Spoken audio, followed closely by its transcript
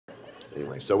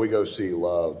Anyway, so we go see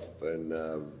Love and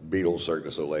Beatles Cirque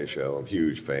du Soleil show. I'm a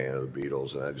huge fan of the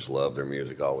Beatles, and I just love their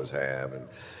music, always have. And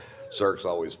Cirque's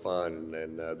always fun,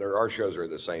 and our shows are at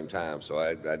the same time, so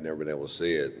I'd never been able to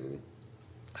see it. And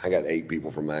I got 8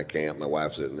 people from my camp. My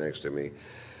wife's sitting next to me.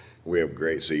 We have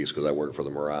great seats because I work for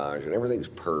the Mirage, and everything's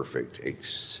perfect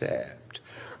except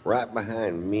right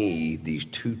behind me, these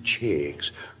 2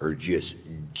 chicks are just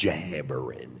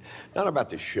jabbering. Not about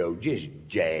the show, just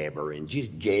jabbering.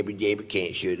 Just jabber, jabber,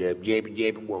 can't shut up. Jabber,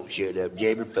 jabber, won't shut up.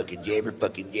 Jabber, fucking jabber,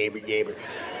 jabber.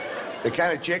 The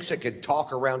kind of chicks that can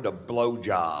talk around a blowjob. You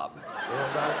know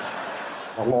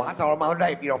what I'm Well, I told him all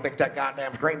day, if you don't fix that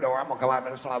goddamn screen door, I'm gonna come out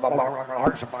and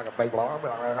hurt some fucking people.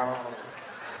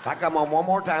 If I come on one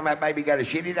more time, that baby got a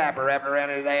shitty diaper wrapped around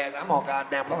his ass, I'm gonna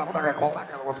goddamn, I'm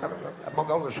gonna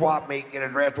go to the swap meet and get a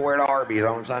dress to wear at Arby's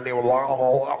on Sunday.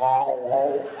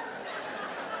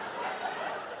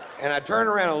 And I turned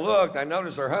around and looked, I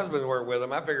noticed her husband weren't with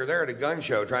them. I figured they're at a gun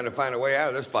show trying to find a way out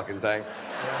of this fucking thing.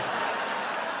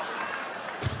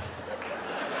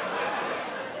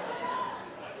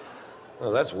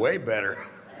 Well, that's way better.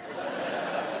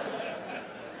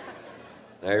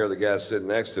 I hear the guy sitting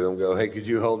next to him go, hey, could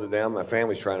you hold it down? My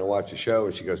family's trying to watch the show.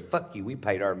 And she goes, fuck you, we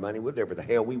paid our money. We'll do whatever the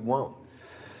hell we want.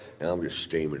 And I'm just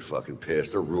steaming fucking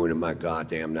pissed. They're ruining my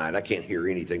goddamn night. I can't hear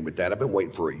anything but that. I've been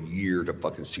waiting for a year to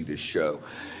fucking see this show.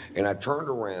 And I turned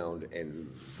around and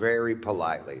very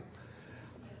politely,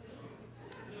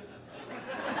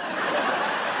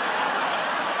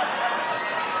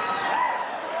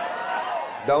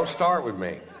 don't start with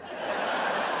me.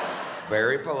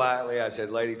 Very politely, I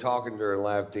said, lady, talking during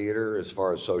live theater, as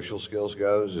far as social skills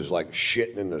goes, is like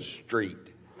shitting in the street.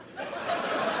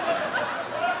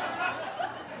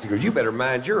 She goes, you better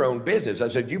mind your own business. I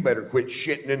said, you better quit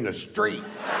shitting in the street.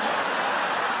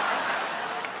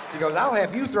 She goes, I'll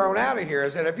have you thrown out of here. I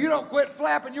said, if you don't quit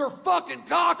flapping your fucking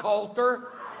cock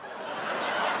holster.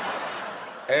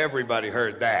 Everybody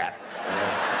heard that.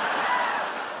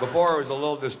 Before, it was a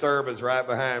little disturbance right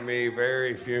behind me.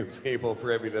 Very few people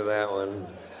privy to that one.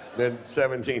 Then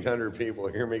 1,700 people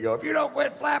hear me go, if you don't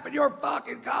quit flapping your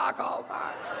fucking cock all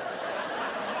night.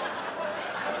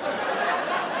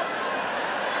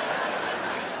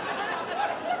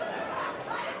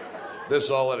 This is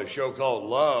all at a show called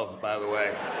Love, by the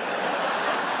way.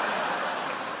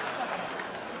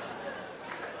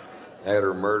 I had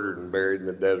her murdered and buried in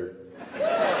the desert.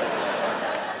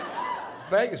 It's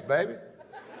Vegas, baby.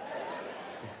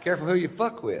 Careful who you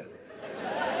fuck with.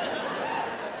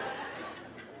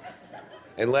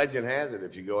 And legend has it,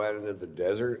 if you go out into the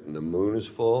desert and the moon is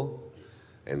full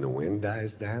and the wind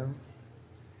dies down,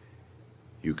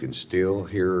 you can still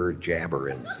hear her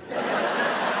jabbering.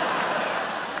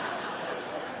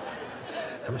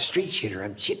 I'm a street shitter.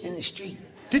 I'm shitting in the street.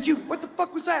 Did you? What the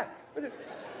fuck was that?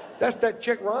 That's that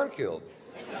chick Ron killed.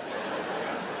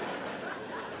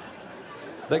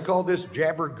 They call this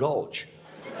Jabber Gulch.